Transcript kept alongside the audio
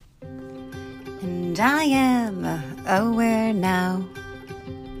And I am Aware Now.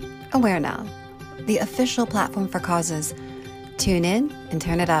 Aware Now, the official platform for causes. Tune in and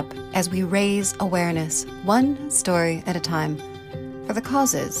turn it up as we raise awareness, one story at a time, for the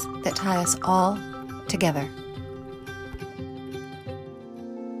causes that tie us all together.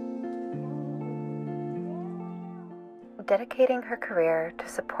 Dedicating her career to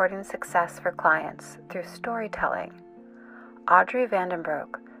supporting success for clients through storytelling, Audrey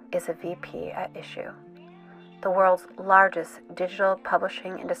Vandenbroek is a VP at Issue, the world's largest digital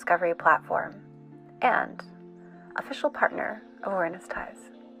publishing and discovery platform, and official partner of Awareness Ties.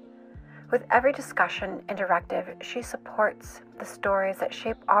 With every discussion and directive, she supports the stories that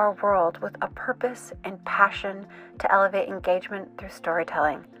shape our world with a purpose and passion to elevate engagement through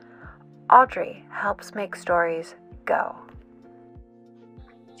storytelling. Audrey helps make stories go.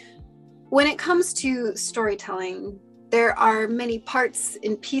 When it comes to storytelling, there are many parts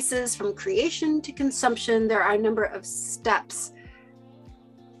and pieces from creation to consumption. There are a number of steps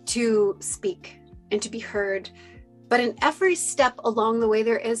to speak and to be heard. But in every step along the way,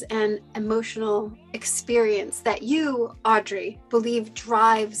 there is an emotional experience that you, Audrey, believe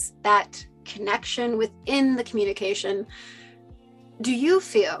drives that connection within the communication. Do you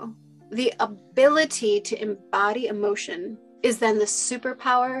feel the ability to embody emotion is then the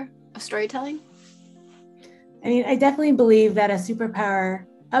superpower of storytelling? I mean, I definitely believe that a superpower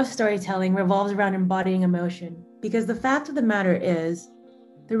of storytelling revolves around embodying emotion, because the fact of the matter is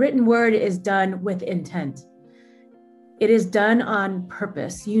the written word is done with intent. It is done on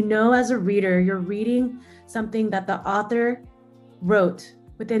purpose. You know, as a reader, you're reading something that the author wrote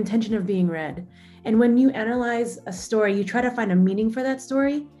with the intention of being read. And when you analyze a story, you try to find a meaning for that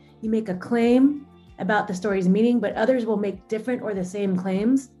story. You make a claim about the story's meaning, but others will make different or the same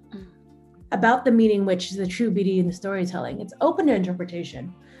claims about the meaning, which is the true beauty in the storytelling. It's open to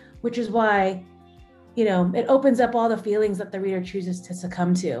interpretation, which is why, it opens up all the feelings that the reader chooses to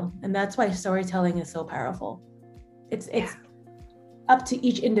succumb to. And that's why storytelling is so powerful. It's up to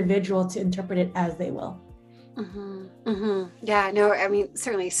each individual to interpret it as they will. Mm-hmm. Mm-hmm. Yeah, no, I mean,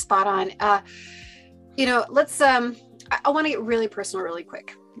 certainly spot on. Let's, I want to get really personal really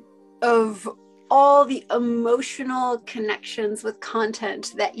quick. Of all the emotional connections with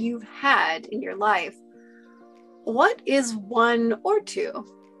content that you've had in your life, what is one or two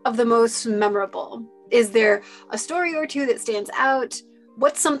of the most memorable? Is there a story or two that stands out?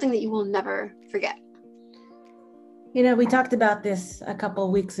 What's something that you will never forget? We talked about this a couple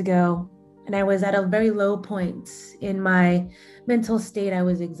of weeks ago, and I was at a very low point in my mental state. I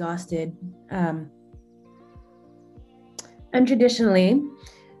was exhausted. And traditionally,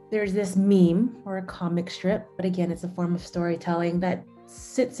 there's this meme or a comic strip, but again, it's a form of storytelling that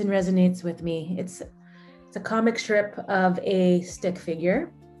sits and resonates with me. It's a comic strip of a stick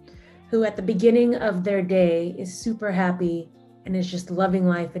figure who at the beginning of their day is super happy and is just loving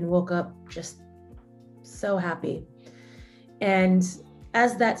life and woke up just so happy. And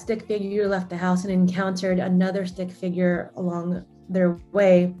as that stick figure left the house and encountered another stick figure along their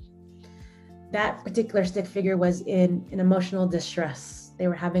way, that particular stick figure was in an emotional distress. They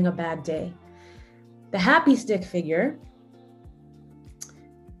were having a bad day. The happy stick figure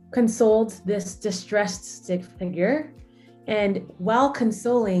consoled this distressed stick figure, and while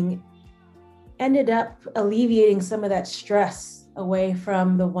consoling, ended up alleviating some of that stress away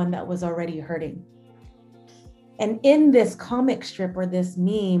from the one that was already hurting. And in this comic strip or this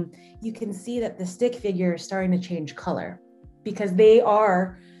meme, you can see that the stick figure is starting to change color because they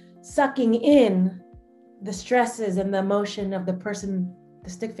are sucking in the stresses and the emotion of the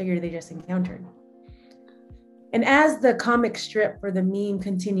stick figure they just encountered. And as the comic strip or the meme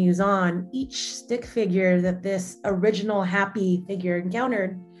continues on, each stick figure that this original happy figure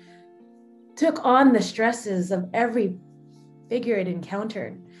encountered took on the stresses of every figure it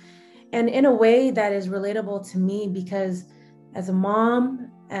encountered. And in a way that is relatable to me, because as a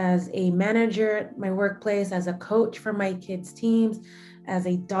mom, as a manager at my workplace, as a coach for my kids' teams, as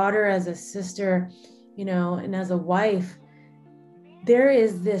a daughter, as a sister, and as a wife, there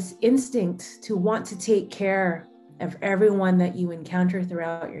is this instinct to want to take care of everyone that you encounter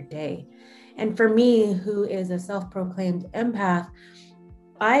throughout your day. And for me, who is a self-proclaimed empath,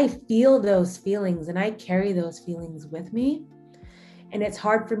 I feel those feelings and I carry those feelings with me. And it's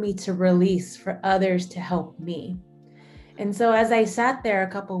hard for me to release for others to help me. And so as I sat there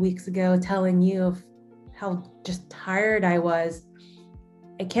a couple of weeks ago telling you of how just tired I was,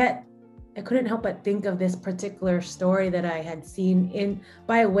 I couldn't help but think of this particular story that I had seen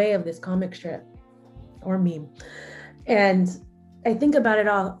by way of this comic strip or meme. And I think about it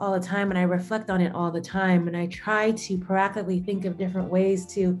all the time, and I reflect on it all the time. And I try to proactively think of different ways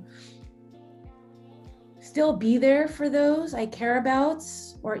to still be there for those I care about,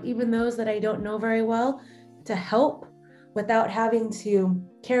 or even those that I don't know very well, to help without having to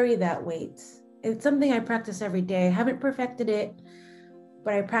carry that weight. It's something I practice every day. I haven't perfected it,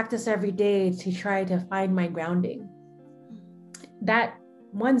 but I practice every day to try to find my grounding. That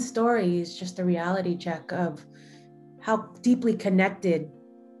one story is just a reality check of how deeply connected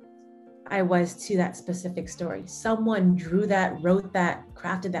I was to that specific story. Someone drew that, wrote that,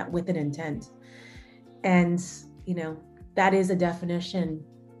 crafted that with an intent. And, that is a definition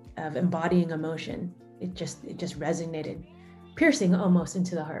of embodying emotion. It just resonated, piercing almost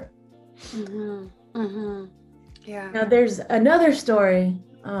into the heart. Mm-hmm. Mm-hmm. Yeah. Now there's another story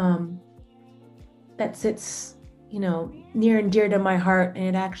that sits, near and dear to my heart, and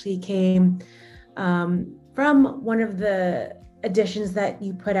it actually came from one of the editions that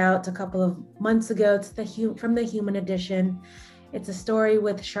you put out a couple of months ago. It's from the Human edition. It's a story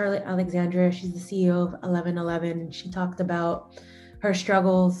with Charlotte Alexandra. She's the CEO of 1111. She talked about her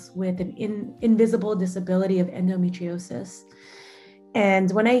struggles with an invisible disability of endometriosis.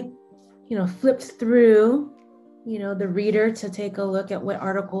 And when I, flipped through, the reader to take a look at what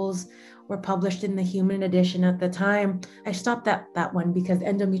articles were published in the Human edition at the time, I stopped at that one because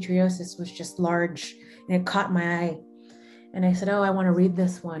endometriosis was just large and it caught my eye. And I said, oh, I want to read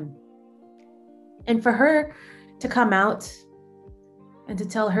this one. And for her to come out and to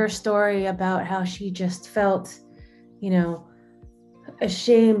tell her story about how she just felt,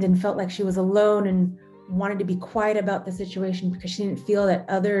 ashamed and felt like she was alone and wanted to be quiet about the situation because she didn't feel that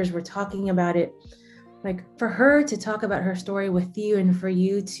others were talking about it. Like, for her to talk about her story with you and for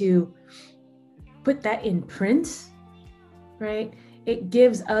you to put that in print, right? It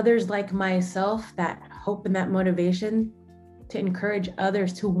gives others like myself that hope and that motivation to encourage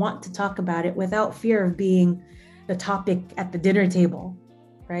others to want to talk about it without fear of being the topic at the dinner table,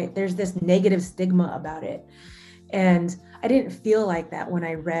 right? There's this negative stigma about it. And I didn't feel like that when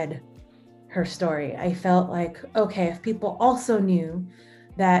I read her story. I felt like, okay, if people also knew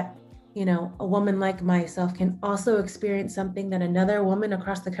that, a woman like myself can also experience something that another woman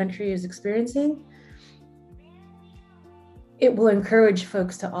across the country is experiencing, it will encourage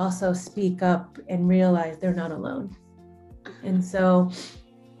folks to also speak up and realize they're not alone. And so,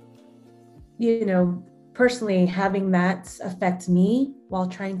 personally having that affect me while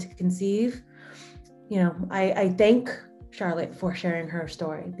trying to conceive, I thank Charlotte for sharing her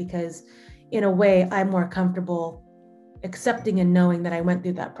story, because in a way I'm more comfortable accepting and knowing that I went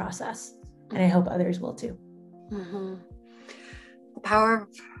through that process, and I hope others will too. Mm-hmm. The power of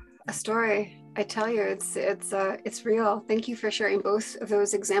a story. I tell you, it's real. Thank you for sharing both of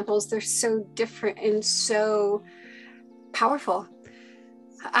those examples. They're so different and so powerful.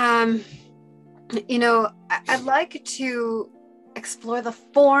 I'd like to explore the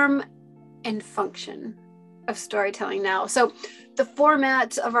form and function of storytelling now. So the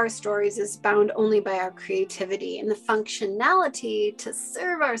format of our stories is bound only by our creativity, and the functionality to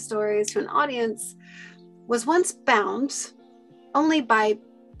serve our stories to an audience was once bound only by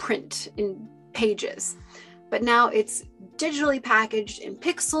print in pages, but now it's digitally packaged in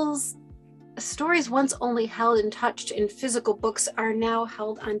pixels. Stories once only held and touched in physical books are now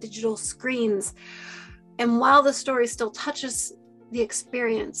held on digital screens. And while the story still touches the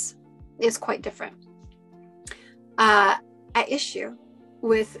experience, it's quite different. At issue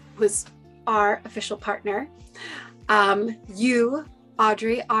was our official partner. You,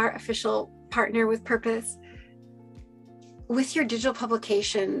 Audrey, our official partner with Purpose. With your digital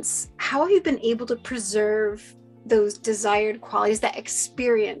publications, how have you been able to preserve those desired qualities, that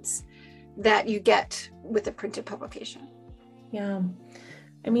experience that you get with a printed publication? Yeah.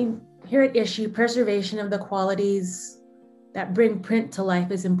 Here at Issue, preservation of the qualities that bring print to life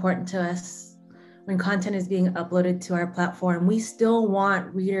is important to us. When content is being uploaded to our platform, we still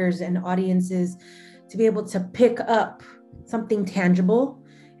want readers and audiences to be able to pick up something tangible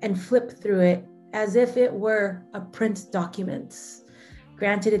and flip through it as if it were a print document.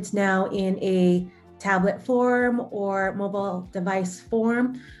 Granted, it's now in a tablet form or mobile device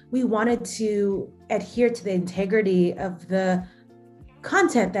form. We wanted to adhere to the integrity of the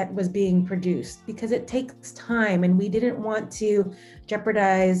content that was being produced because it takes time, and we didn't want to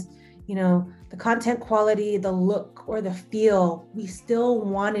jeopardize, the content quality, the look, or the feel. We still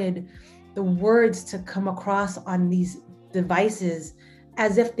wanted the words to come across on these devices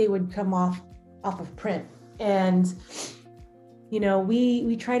as if they would come off of print. And,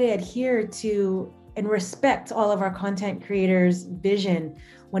 we try to adhere to and respect all of our content creators' vision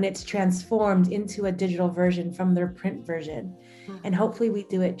when it's transformed into a digital version from their print version. And hopefully we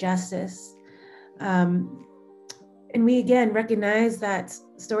do it justice. And we again recognize that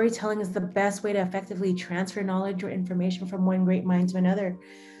storytelling is the best way to effectively transfer knowledge or information from one great mind to another.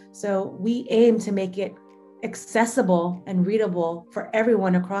 So we aim to make it accessible and readable for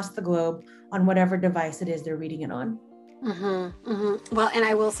everyone across the globe on whatever device it is they're reading it on. Well, and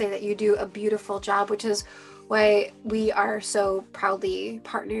I will say that you do a beautiful job, which is why we are so proudly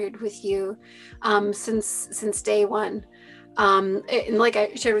partnered with you since day one. And like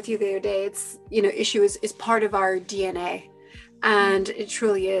I shared with you the other day, it's, Issuu is part of our DNA, and it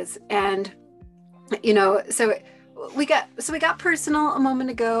truly is. And, so we got personal a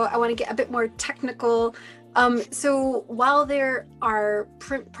moment ago. I want to get a bit more technical. So while there are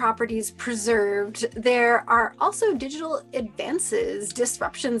print properties preserved, there are also digital advances,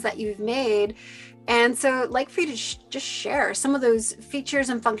 disruptions that you've made. And so I'd like for you to just share some of those features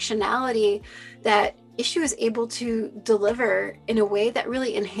and functionality that Issuu is able to deliver in a way that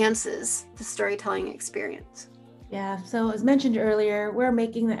really enhances the storytelling experience. Yeah, so as mentioned earlier, we're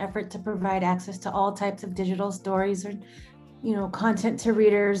making the effort to provide access to all types of digital stories or content to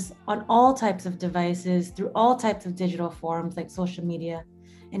readers on all types of devices through all types of digital forums like social media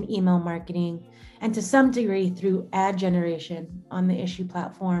and email marketing, and to some degree through ad generation on the Issuu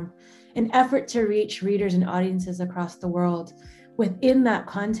platform, an effort to reach readers and audiences across the world. Within that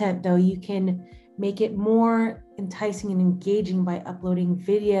content, though, you can make it more enticing and engaging by uploading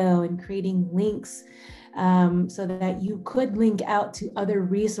video and creating links so that you could link out to other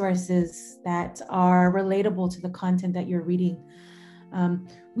resources that are relatable to the content that you're reading.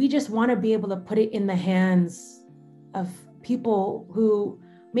 We just want to be able to put it in the hands of people who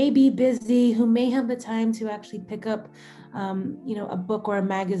may be busy, who may have the time to actually pick up, a book or a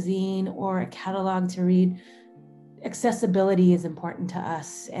magazine or a catalog to read. Accessibility is important to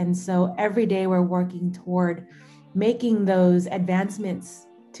us. And so every day we're working toward making those advancements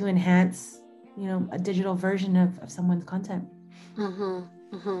to enhance a digital version of someone's content.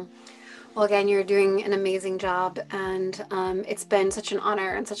 Well, again, you're doing an amazing job, and it's been such an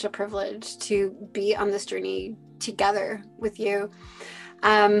honor and such a privilege to be on this journey together with you.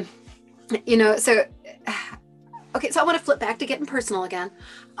 So I want to flip back to getting personal again.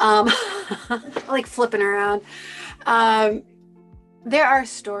 I like flipping around. There are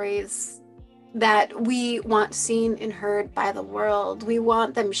stories that we want seen and heard by the world. We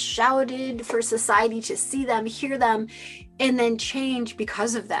want them shouted for society to see them, hear them, and then change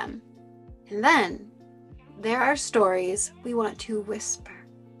because of them. And then there are stories we want to whisper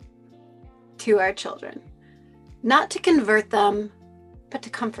to our children, not to convert them, but to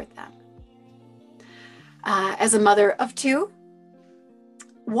comfort them. As a mother of two,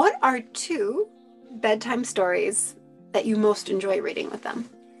 what are 2 bedtime stories that you most enjoy reading with them?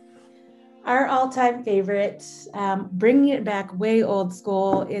 Our all-time favorite, bringing it back way old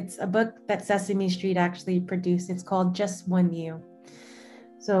school, it's a book that Sesame Street actually produced. It's called Just One You.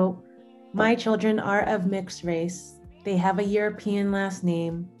 So my children are of mixed race. They have a European last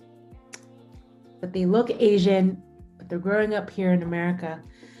name, but they look Asian, but they're growing up here in America.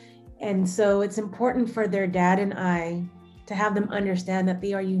 And so it's important for their dad and I to have them understand that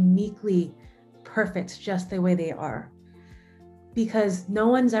they are uniquely perfect just the way they are. Because no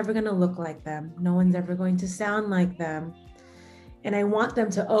one's ever going to look like them. No one's ever going to sound like them. And I want them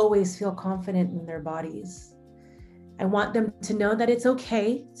to always feel confident in their bodies. I want them to know that it's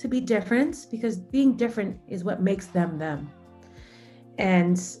okay to be different, because being different is what makes them them.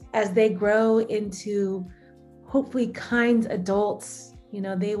 And as they grow into hopefully kind adults,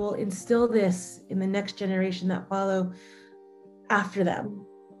 they will instill this in the next generation that follow after them,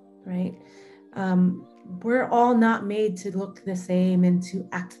 right? We're all not made to look the same and to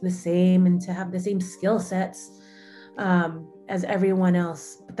act the same and to have the same skill sets as everyone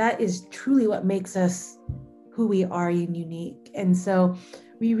else. But that is truly what makes us who we are and unique. And so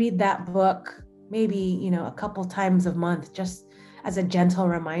we read that book maybe, a couple times a month, just as a gentle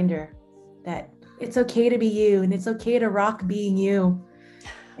reminder that it's okay to be you and it's okay to rock being you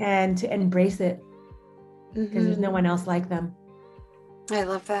and to embrace it, because there's no one else like them. I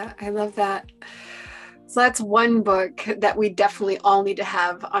love that. So that's one book that we definitely all need to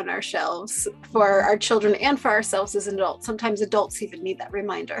have on our shelves for our children and for ourselves as adults. Sometimes adults even need that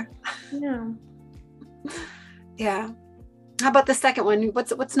reminder. Yeah. How about the second one?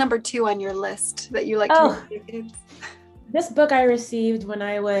 What's number 2 on your list that you like to read to your kids? This book I received when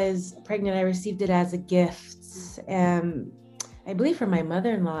I was pregnant. I received it as a gift. I believe from my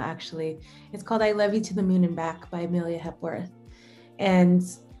mother-in-law, actually. It's called I Love You to the Moon and Back by Amelia Hepworth. And,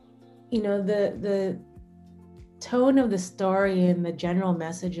 the tone of the story and the general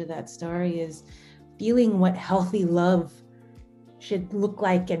message of that story is feeling what healthy love should look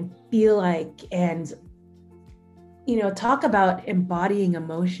like and feel like, and talk about embodying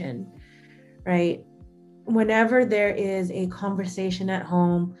emotion, right? Whenever there is a conversation at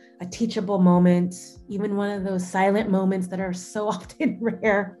home, a teachable moment, even one of those silent moments that are so often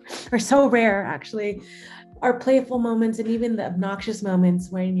rare, or so rare actually, are playful moments, and even the obnoxious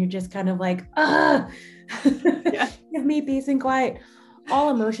moments when you're just kind of like, give me peace and quiet. All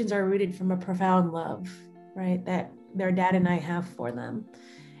emotions are rooted from a profound love, right? That their dad and I have for them.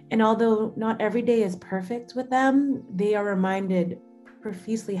 And although not every day is perfect with them, they are reminded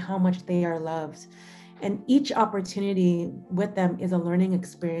profusely how much they are loved. And each opportunity with them is a learning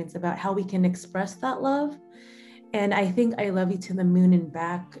experience about how we can express that love. And I think I love you to the moon and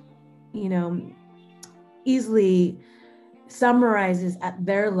back, easily summarizes at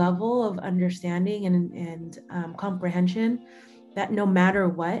their level of understanding and comprehension that no matter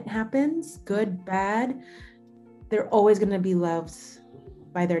what happens, good, bad, they're always going to be loved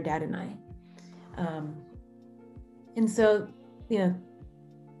by their dad and I. And so,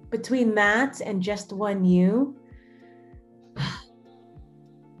 between that and Just One You,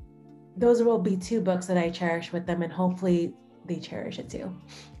 those will be two books that I cherish with them, and hopefully they cherish it too.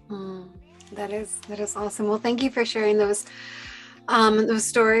 That is awesome. Well, thank you for sharing those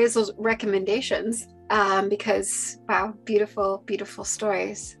stories, those recommendations, because wow, beautiful, beautiful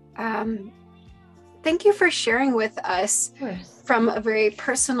stories. Thank you for sharing with us from a very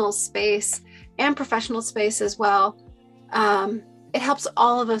personal space and professional space as well. It helps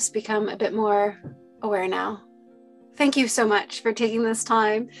all of us become a bit more aware now. Thank you so much for taking this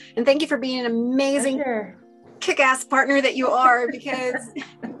time. And thank you for being an amazing, kick-ass partner that you are, because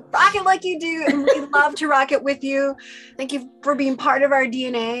rock it like you do. And we love to rock it with you. Thank you for being part of our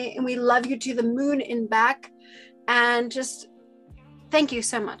DNA. And we love you to the moon and back. And just thank you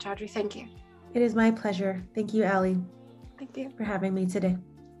so much, Audrey. Thank you. It is my pleasure. Thank you, Allie. Thank you for having me today.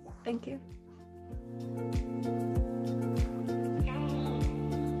 Thank you.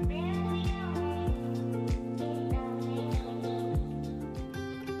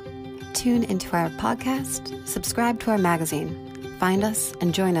 Tune into our podcast, subscribe to our magazine, find us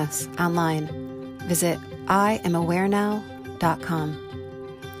and join us online. Visit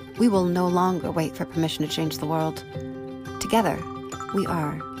IamAwareNow.com. We will no longer wait for permission to change the world. Together, we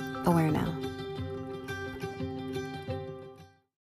are aware now.